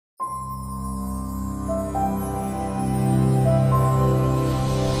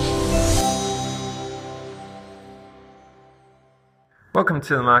Welcome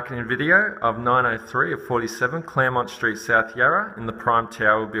to the marketing video of 903 of 47 Claremont Street, South Yarra in the Prime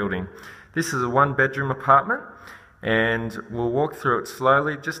Tower building. This is a one-bedroom apartment and we'll walk through it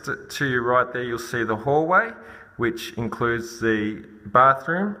slowly. Just to your right there you'll see the hallway, which includes the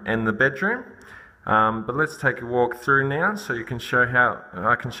bathroom and the bedroom. But let's take a walk through now so I can show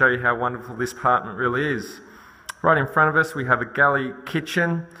you how wonderful this apartment really is. Right in front of us we have a galley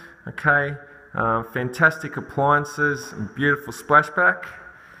kitchen, okay. Fantastic appliances and beautiful splashback.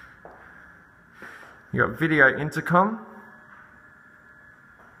 You got video intercom.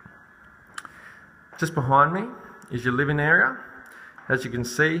 Just behind me is your living area. As you can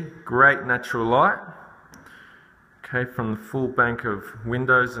see, great natural light. Okay, from the full bank of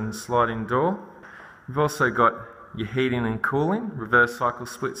windows and sliding door. You've also got your heating and cooling, reverse cycle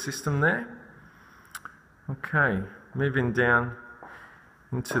split system there. Okay, moving down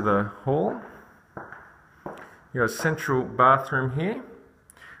into the hall. You've got a central bathroom here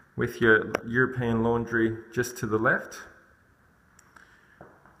with your European laundry just to the left.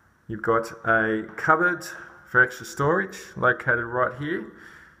 You've got a cupboard for extra storage located right here.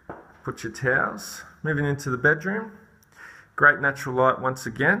 Put your towels. Moving into the bedroom. Great natural light once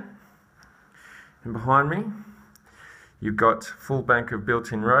again. And behind me you've got full bank of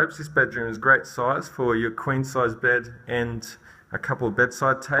built-in robes. This bedroom is great size for your queen size bed and a couple of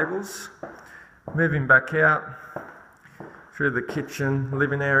bedside tables. Moving back out through the kitchen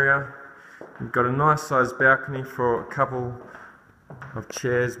living area, you've got a nice sized balcony for a couple of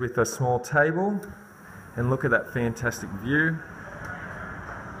chairs with a small table, and look at that fantastic view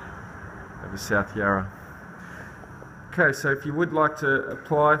over South Yarra. Okay, so if you would like to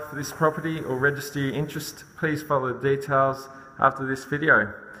apply for this property or register your interest, please follow the details after this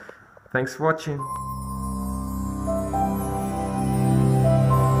video. Thanks for watching.